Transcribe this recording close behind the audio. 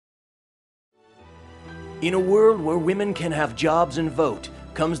In a world where women can have jobs and vote,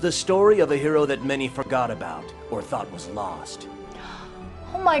 comes the story of a hero that many forgot about, or thought was lost.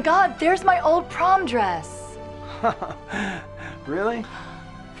 Oh my God, there's my old prom dress. Really?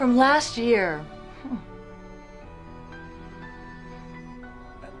 From last year.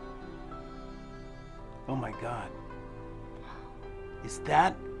 Oh my God. Is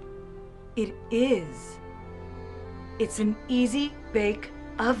that? It is. It's an easy bake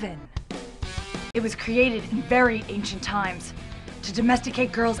oven. It was created in very ancient times to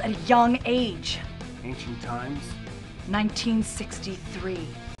domesticate girls at a young age. Ancient times? 1963.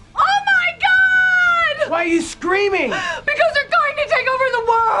 Oh my God! Why are you screaming? Because they're going to take over the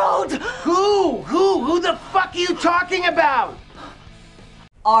world! Who the fuck are you talking about?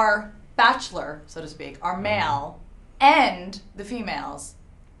 Our bachelor, so to speak, our male, and the females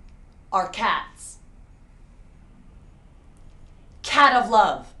are cats. Cat of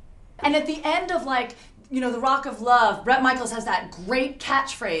love. And at the end of, like, you know, the Rock of Love, Bret Michaels has that great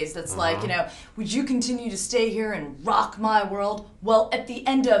catchphrase that's like, you know, would you continue to stay here and rock my world? Well, at the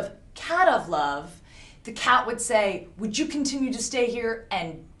end of Cat of Love, the cat would say, would you continue to stay here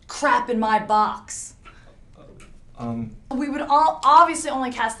and crap in my box? We would all obviously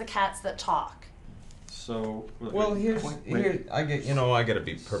only cast the cats that talk. So, well, here I got to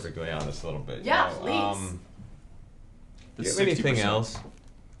be perfectly honest a little bit. Yeah, you know, please. Do you have anything else?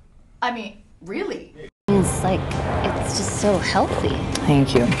 I mean, really? It's like, it's just so healthy.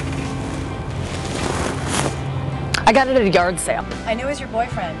 Thank you. I got it at a yard sale. I knew he was your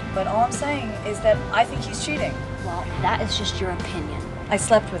boyfriend, but all I'm saying is that I think he's cheating. Well, that is just your opinion. I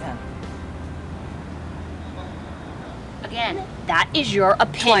slept with him. Again, that is your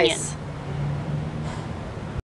opinion. Twice.